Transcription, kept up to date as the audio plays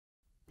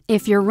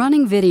If you're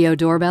running Video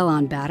Doorbell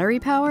on battery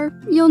power,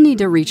 you'll need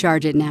to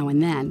recharge it now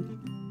and then.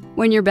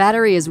 When your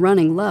battery is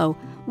running low,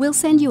 we'll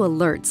send you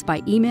alerts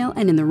by email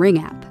and in the Ring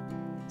app.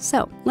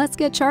 So let's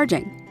get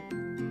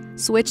charging.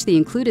 Switch the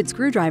included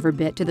screwdriver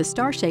bit to the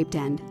star-shaped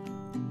end.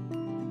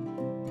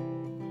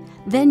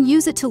 Then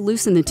use it to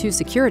loosen the 2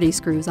 security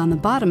screws on the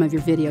bottom of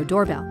your Video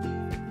Doorbell.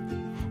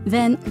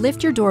 Then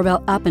lift your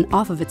doorbell up and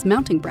off of its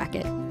mounting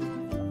bracket.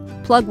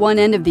 Plug one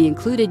end of the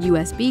included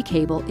USB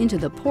cable into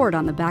the port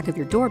on the back of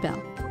your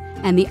doorbell,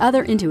 and the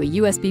other into a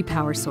USB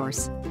power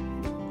source.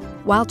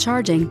 While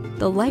charging,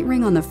 the light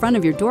ring on the front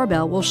of your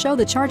doorbell will show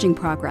the charging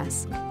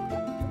progress.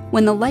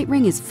 When the light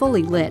ring is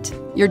fully lit,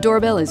 your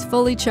doorbell is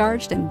fully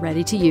charged and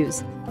ready to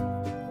use.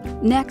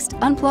 Next,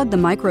 unplug the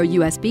micro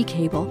USB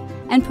cable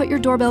and put your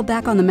doorbell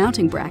back on the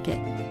mounting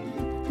bracket.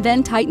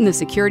 Then tighten the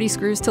security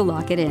screws to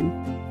lock it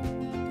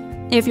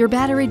in. If your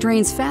battery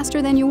drains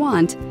faster than you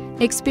want,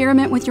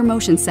 experiment with your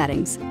motion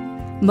settings.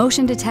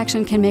 Motion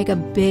detection can make a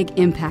big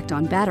impact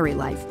on battery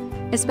life,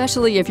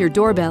 especially if your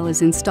doorbell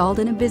is installed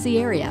in a busy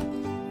area.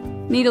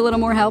 Need a little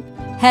more help?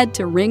 Head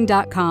to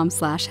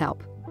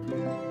ring.com/help.